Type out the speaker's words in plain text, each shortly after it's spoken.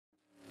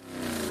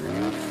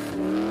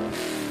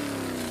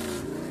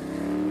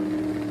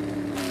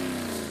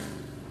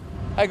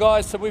Hey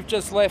guys, so we've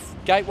just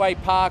left Gateway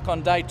Park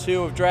on day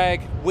 2 of Drag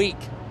Week.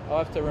 I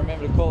have to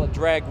remember to call it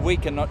Drag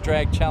Week and not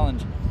Drag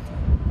Challenge.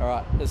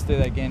 Alright, let's do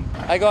that again.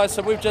 Hey guys,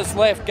 so we've just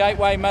left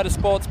Gateway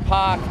Motorsports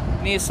Park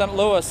near St.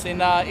 Louis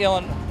in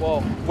Illinois.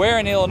 Well, we're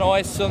in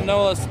Illinois. St.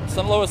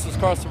 Louis is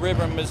across the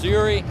river in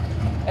Missouri.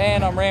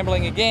 And I'm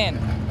rambling again.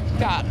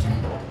 Cut.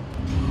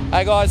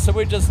 Hey guys, so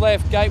we've just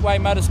left Gateway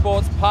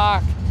Motorsports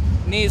Park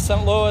near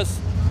St. Louis.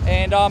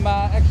 And I'm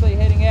actually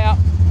heading out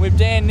with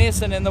Dan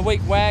Nissen in the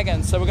Week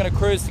Wagon. So we're going to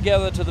cruise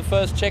together to the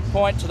first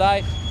checkpoint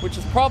today, which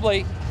is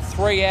probably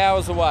 3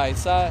 hours away.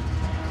 So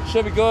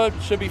should be good,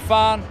 should be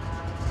fun.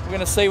 We're going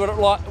to see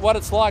what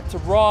it's like to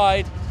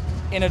ride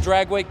in a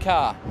Drag Week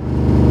car.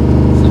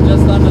 So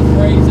just under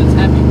 3s, it's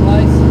happy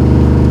place.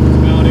 That's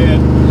about it.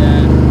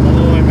 Yeah.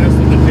 Although I messed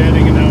with the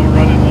jetting and now we're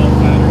running a little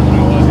fatter than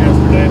I was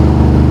yesterday.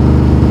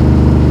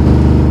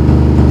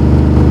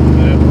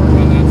 I have to work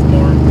on that some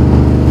more.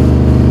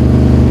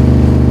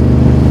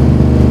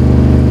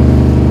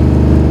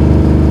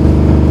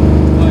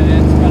 Oh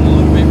yeah, it's running a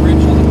little bit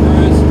rich on the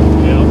cruise.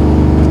 Yep.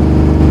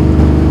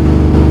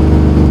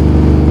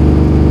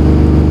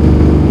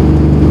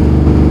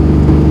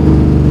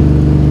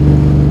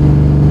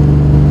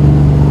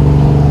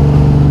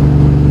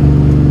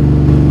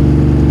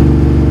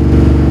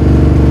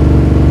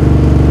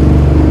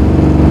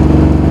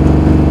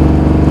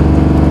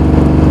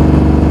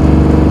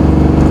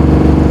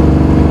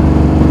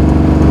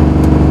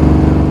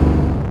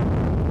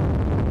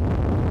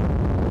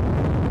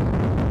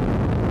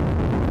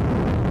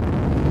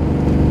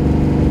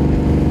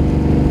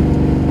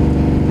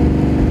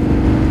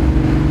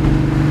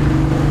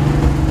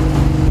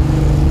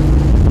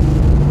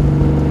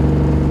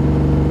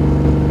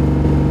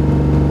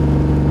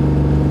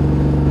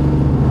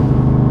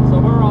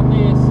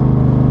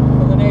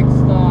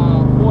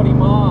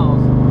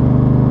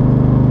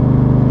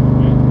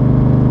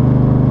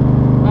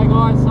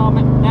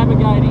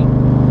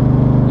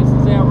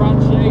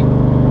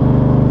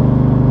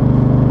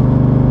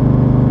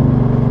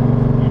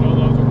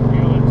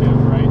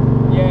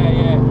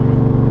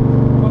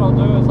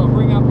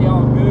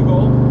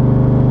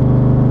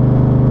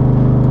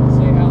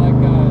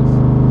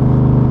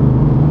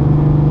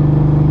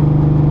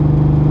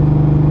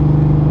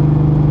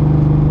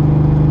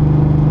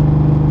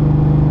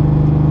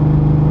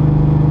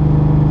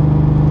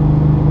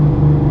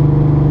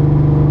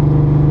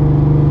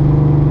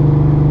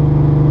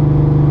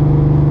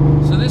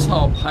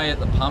 Pay at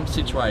the pump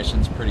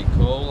situation's pretty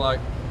cool. Like,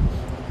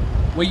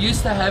 we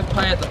used to have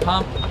pay at the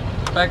pump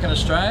back in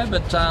Australia,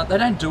 but they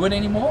don't do it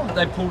anymore.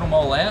 They pulled them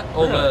all out,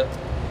 all the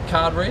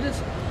card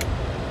readers.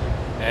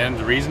 And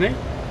the reasoning?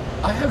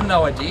 I have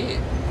no idea.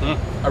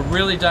 I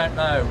really don't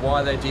know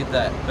why they did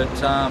that,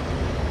 but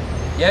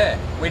yeah,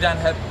 we don't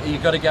have. You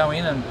got to go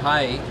in and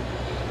pay.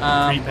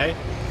 Prepay?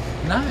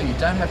 No, you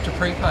don't have to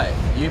prepay.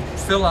 You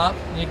fill up,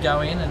 you go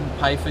in and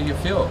pay for your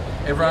fuel.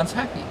 Everyone's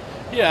happy.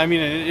 Yeah, I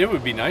mean, it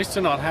would be nice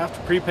to not have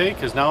to prepay,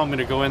 because now I'm going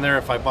to go in there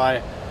if I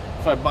buy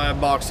a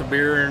box of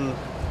beer and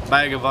a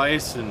bag of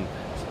ice and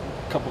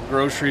a couple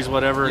groceries,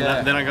 whatever, Yeah.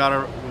 and then I got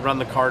to run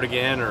the card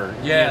again, or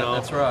Yeah, you know,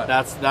 that's right.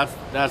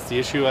 That's the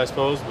issue, I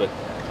suppose. But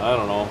I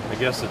don't know. I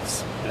guess it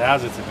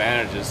has its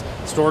advantages.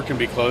 The store can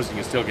be closed, and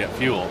you can still get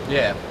fuel.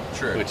 Yeah,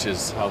 true. Which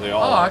is how they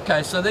all. Oh,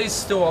 okay. So these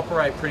still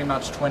operate pretty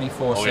much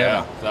 24/7. Oh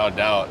yeah, without a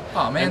doubt.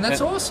 Oh man,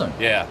 that's awesome.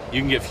 Yeah, you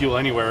can get fuel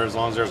anywhere as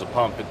long as there's a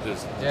pump. The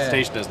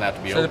station doesn't have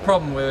to be So open. the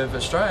problem with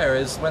Australia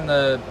is when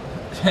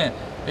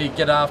you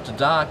get after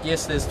dark,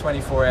 yes, there's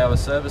 24-hour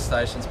service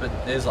stations, but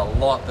there's a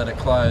lot that are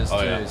closed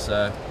too. Yeah.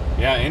 So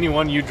yeah,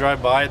 anyone you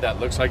drive by that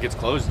looks like it's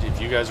closed,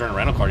 if you guys are in a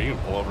rental car, you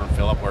can pull over and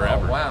fill up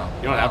wherever. Oh, wow.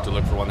 You don't have to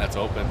look for one that's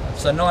open.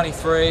 So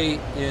 93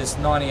 is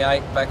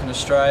 98 back in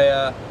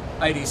Australia,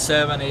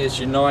 87 is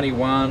your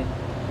 91,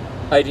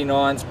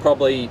 89 is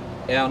probably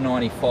our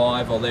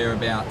 95 or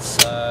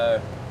thereabouts.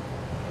 So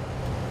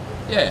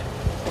yeah,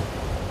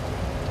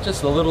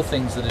 just the little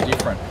things that are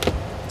different.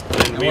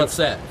 And what's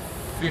that?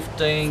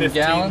 15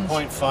 gallons?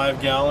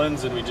 15.5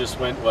 gallons, and we just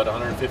went, what,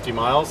 150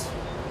 miles,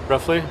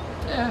 roughly?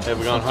 Yeah, Have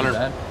we gone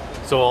 100?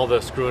 So all the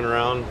screwing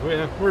around,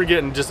 we're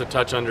getting just a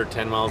touch under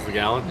 10 miles a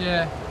gallon.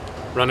 Yeah.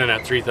 Running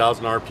at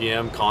 3,000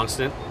 RPM,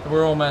 constant.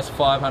 We're almost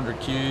 500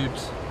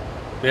 cubes.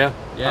 Yeah.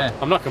 Yeah.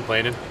 I'm not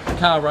complaining. The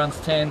car runs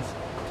 10s.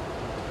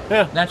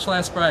 Yeah. Natural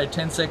aspirated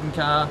 10-second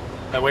car.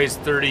 That weighs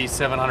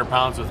 3,700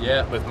 pounds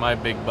with my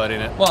big butt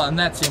in it. Well, and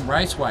that's in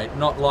race weight,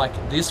 not like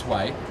this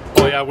weight.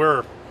 Oh yeah,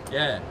 we're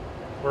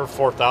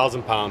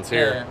 4,000 pounds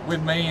here. Yeah,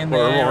 with me in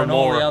there and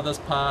all the others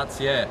parts,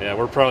 Yeah,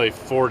 we're probably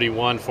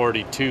 41,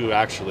 42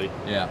 actually.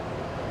 Yeah.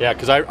 Yeah,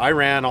 because I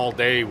ran all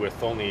day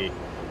with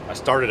I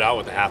started out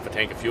with a half a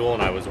tank of fuel,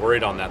 and I was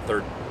worried on that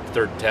third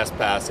test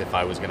pass if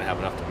I was going to have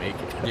enough to make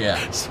it.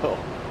 Yeah. So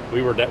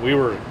we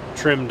were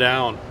trimmed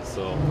down,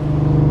 so.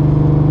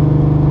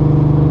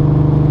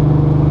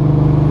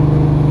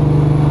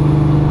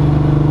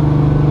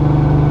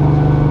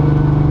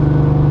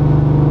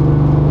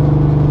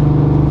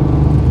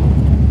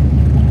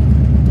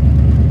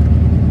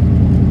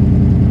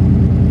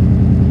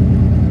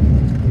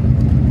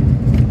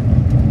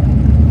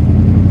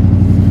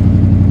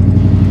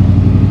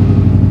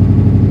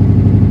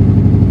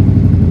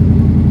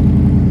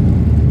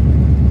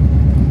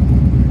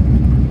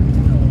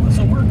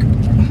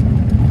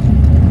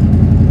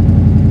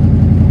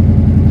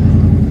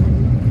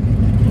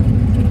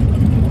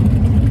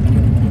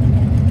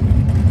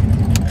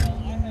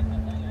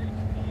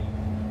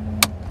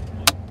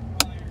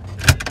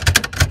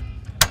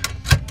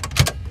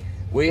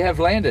 We have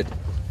landed.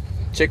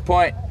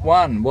 Checkpoint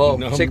 1. Well,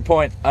 No.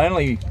 checkpoint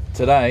only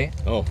today.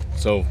 Oh,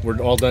 so we're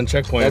all done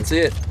checkpoint. That's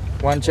it.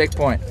 1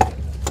 checkpoint.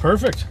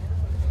 Perfect.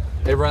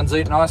 Everyone's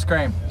eating ice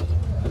cream.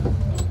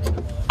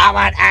 I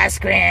want ice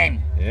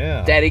cream.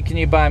 Yeah. Daddy, can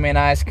you buy me an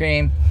ice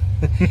cream?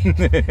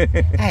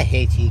 I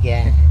hate you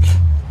guys.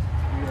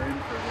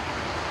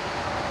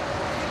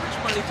 How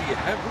much money do you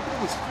have? Look at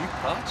all these new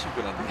parts you've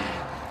got under here.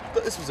 I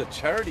thought this was a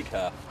charity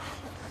car.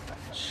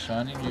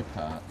 Shiny new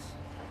parts.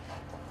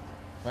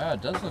 Wow,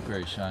 it does look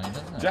very shiny,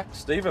 doesn't it? Jack,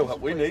 Steve,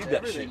 we need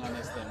that shit.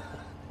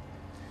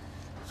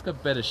 It's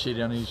got better shit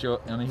on his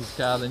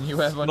car than you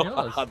have on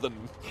yours.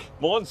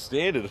 Mine's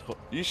standard.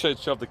 You should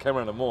shove the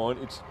camera into mine.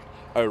 It's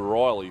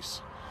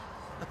O'Reilly's.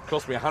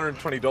 Cost me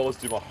 $120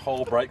 to do my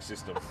whole brake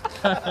system.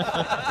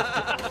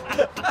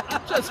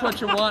 Just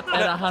what you want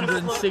at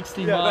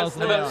 160 miles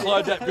an Let's hour.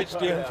 slide that bitch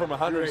down from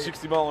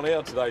 160 mile an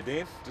hour today,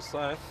 Dan. Just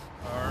saying.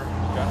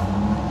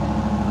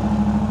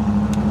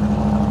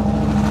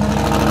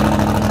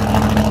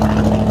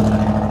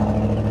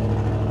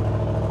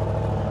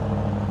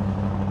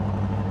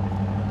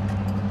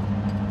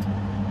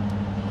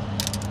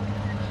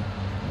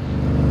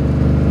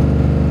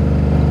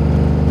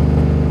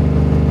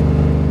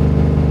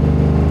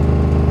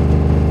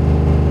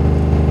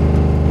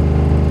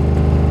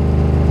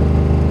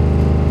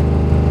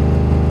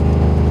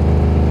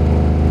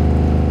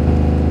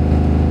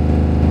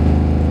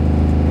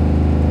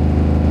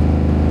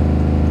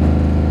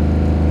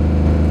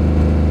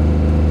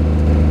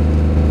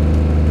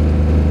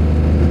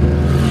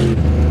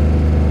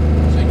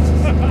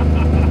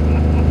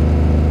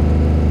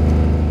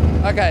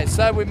 Okay,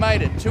 so we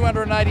made it.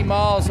 280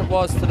 miles it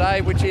was today,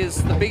 which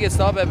is the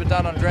biggest I've ever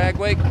done on drag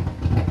week.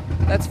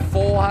 That's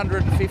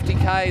 450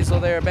 Ks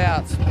or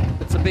thereabouts.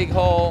 It's a big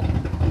haul,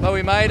 but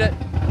we made it.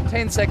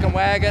 10-second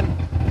wagon,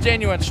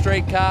 genuine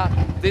street car.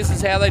 This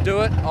is how they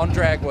do it on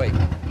drag week.